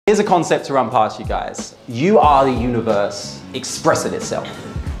Here's a concept to run past you guys. You are the universe expressing itself.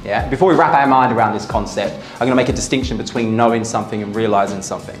 Yeah? Before we wrap our mind around this concept, I'm going to make a distinction between knowing something and realizing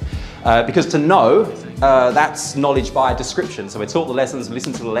something. Because to know, that's knowledge by description. So we're taught the lessons, we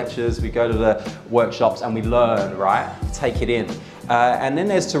listen to the lectures, we go to the workshops and we learn, right? Take it in. And then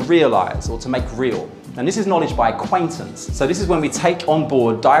there's to realize or to make real. And this is knowledge by acquaintance. So this is when we take on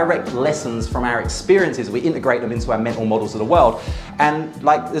board direct lessons from our experiences, we integrate them into our mental models of the world. And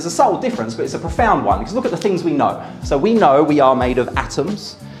like, there's a subtle difference, but it's a profound one, because look at the things we know. So we know we are made of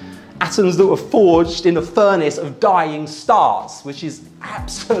atoms, atoms that were forged in the furnace of dying stars, which is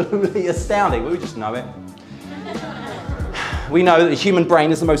absolutely astounding. We just know it. We know that the human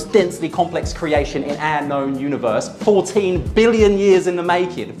brain is the most densely complex creation in our known universe. 14 billion years in the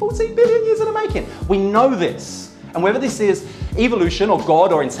making. 14 billion years in the making. We know this. And whether this is evolution or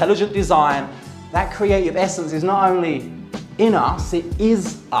God or intelligent design, that creative essence is not only in us, it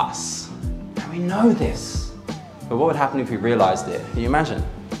is us. And we know this. But what would happen if we realized it? Can you imagine?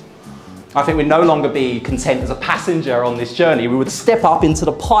 I think we'd no longer be content as a passenger on this journey. We would step up into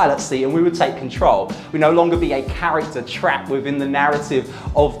the pilot seat and we would take control. We'd no longer be a character trapped within the narrative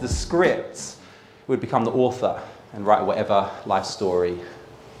of the script. We'd become the author and write whatever life story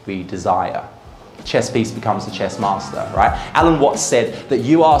we desire. The chess piece becomes the chess master, right? Alan Watts said that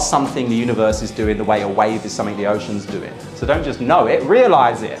you are something the universe is doing the way a wave is something the ocean's doing. So don't just know it,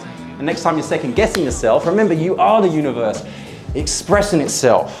 realize it. And next time you're second guessing yourself, remember you are the universe expressing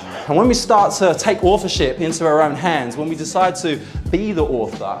itself. And when we start to take authorship into our own hands, when we decide to be the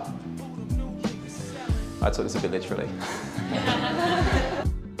author, I took this a bit literally.